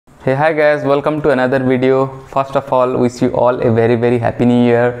Hey, hi guys, welcome to another video. First of all, wish you all a very happy new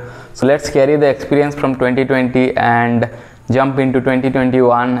year. So let's carry the experience from 2020 and jump into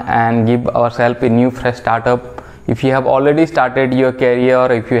 2021 and give ourselves a new fresh startup. If you have already started your career,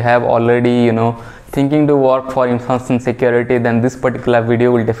 or if you have already thinking to work for information security, then this particular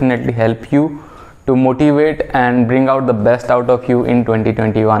video will definitely help you to motivate and bring out the best out of you in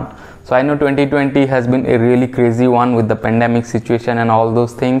 2021. So I know 2020 has been a really crazy one with the pandemic situation and all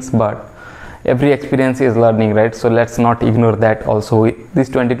those things, but every experience is learning, right? So let's not ignore that also. This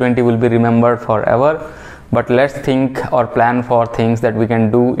 2020 will be remembered forever, but let's think or plan for things that we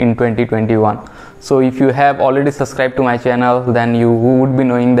can do in 2021. So if you have already subscribed to my channel, then you would be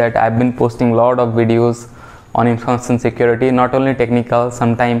knowing that I've been posting a lot of videos on information security, not only technical,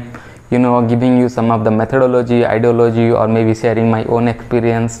 sometimes giving you some of the methodology, ideology, or maybe sharing my own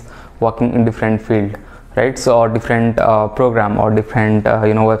experience working in different field, right? So or different program or different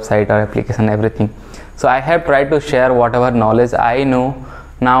website or application, everything. So I have tried to share whatever knowledge I know.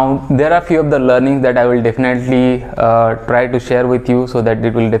 Now there are few of the learnings that I will definitely try to share with you, so that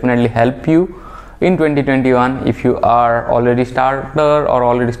it will definitely help you in 2021 if you are already starter or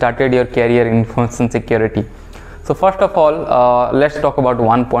already started your career in information security. So first of all, let's talk about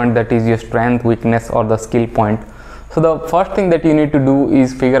one point, that is your strength, weakness, or the skill point. So the first thing that you need to do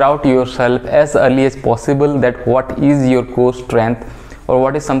is figure out yourself as early as possible, that what is your core strength or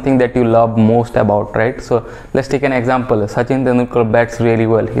what is something that you love most about, right? So let's take an example. Sachin Tendulkar bats really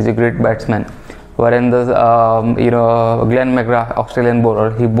well. He's a great batsman. Wherein the Glenn McGrath, Australian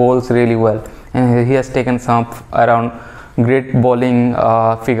bowler, he bowls really well, and he has taken some around great bowling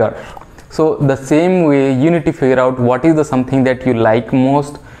figure. So the same way you need to figure out what is the something that you like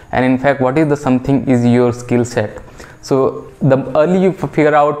most, and in fact what is the something is your skill set. So the early you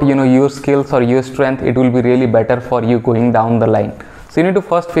figure out your skills or your strength, it will be really better for you going down the line. So you need to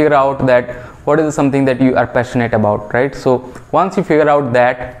first figure out that what is something that you are passionate about, right? So once you figure out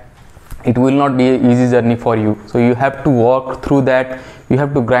that, it will not be an easy journey for you. So you have to work through that, you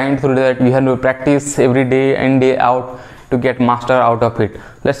have to grind through that, you have to practice every day and day out to get master out of it.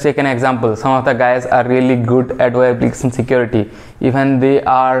 Let's take an example. Some of the guys are really good at web application security. Even they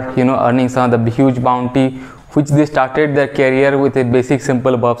are earning some of the huge bounty, which they started their career with a basic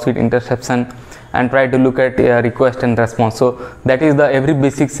simple Burp Suite interception and try to look at request and response. So that is the every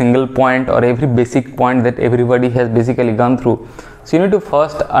basic single point or every basic point that everybody has basically gone through. So you need to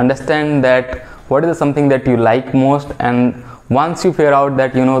first understand that what is something that you like most, and once you figure out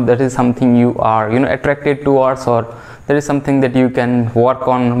that that is something you are attracted towards, or that is something that you can work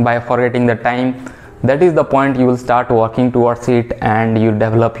on by forgetting the time, that is the point you will start working towards it and you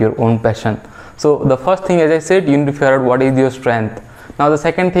develop your own passion. So the first thing, as I said, you need to figure out what is your strength. Now the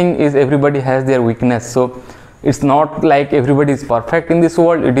second thing is everybody has their weakness. So it's not like everybody is perfect in this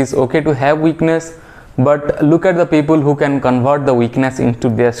world. It is okay to have weakness, but look at the people who can convert the weakness into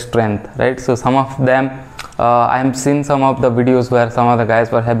their strength, right? So some of them, I have seen some of the videos where some of the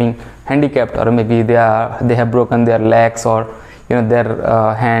guys were having handicapped, or maybe they have broken their legs or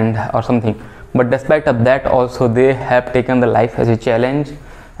their hand or something, but despite of that also they have taken the life as a challenge,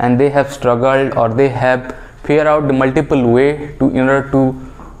 and they have struggled, or they have figured out the multiple way to in order to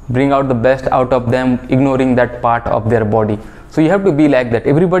bring out the best out of them, ignoring that part of their body. So you have to be like that.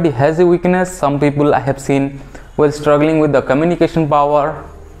 Everybody has a weakness. Some people I have seen were struggling with the communication power.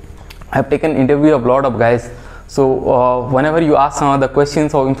 I have taken interview of a lot of guys. So whenever you ask some of the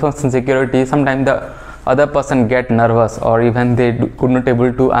questions of information security, sometimes the other person get nervous, or even they could not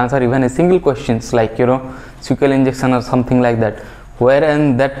able to answer even a single questions like SQL injection or something like that.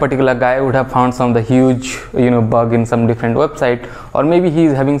 Wherein that particular guy would have found some of the huge bug in some different website, or maybe he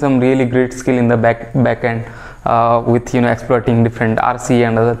is having some really great skill in the back end with exploiting different RC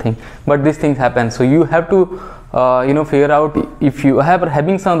and other thing. But these things happen. So you have to figure out if you are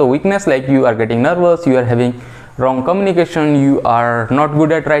having some of the weakness, like you are getting nervous, you are having wrong communication, you are not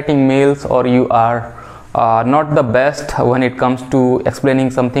good at writing mails, or you are not the best when it comes to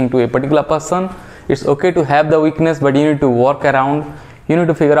explaining something to a particular person. It's okay to have the weakness, but you need to work around. You need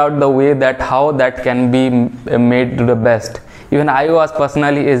to figure out the way that how that can be made to the best. Even I was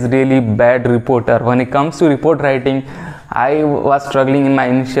personally is really bad reporter. When it comes to report writing, I was struggling in my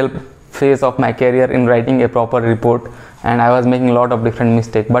initial phase of my career in writing a proper report, and I was making a lot of different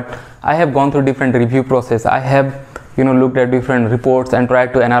mistakes. But I have gone through different review process. I have looked at different reports and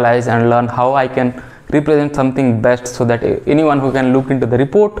tried to analyze and learn how I can represent something best, so that anyone who can look into the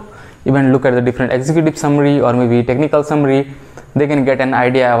report, even look at the different executive summary or maybe technical summary, they can get an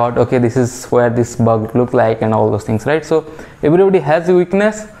idea about, okay, this is where this bug look like and all those things, right? So everybody has a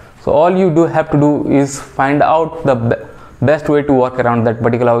weakness. So all you have to do is find out best way to work around that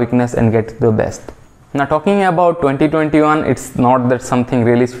particular weakness and get the best. Now talking about 2021, it's not that something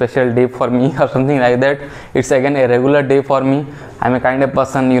really special day for me or something like that. It's again a regular day for me. I'm a kind of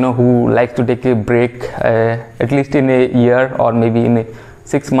person, you know, who likes to take a break at least in a year or maybe in a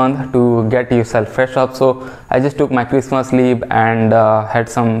 6 months to get yourself fresh up. So I just took my Christmas leave and had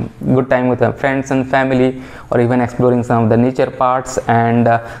some good time with my friends and family, or even exploring some of the nature parts, and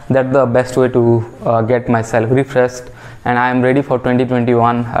that's the best way to get myself refreshed. And I am ready for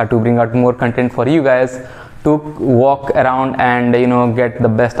 2021 to bring out more content for you guys, to walk around and, you know, get the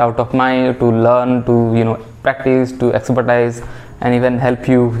best out of my, to learn, to, you know, practice, to expertise, and even help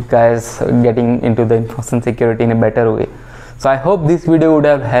you guys getting into the information security in a better way. So I hope this video would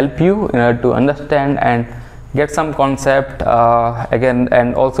have helped you, to understand and get some concept again,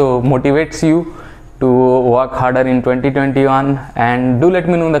 and also motivates you to work harder in 2021. And do let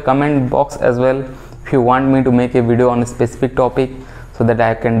me know in the comment box as well if you want me to make a video on a specific topic, so that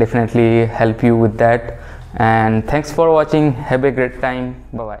I can definitely help you with that. And thanks for watching. Have a great time.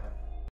 Bye bye.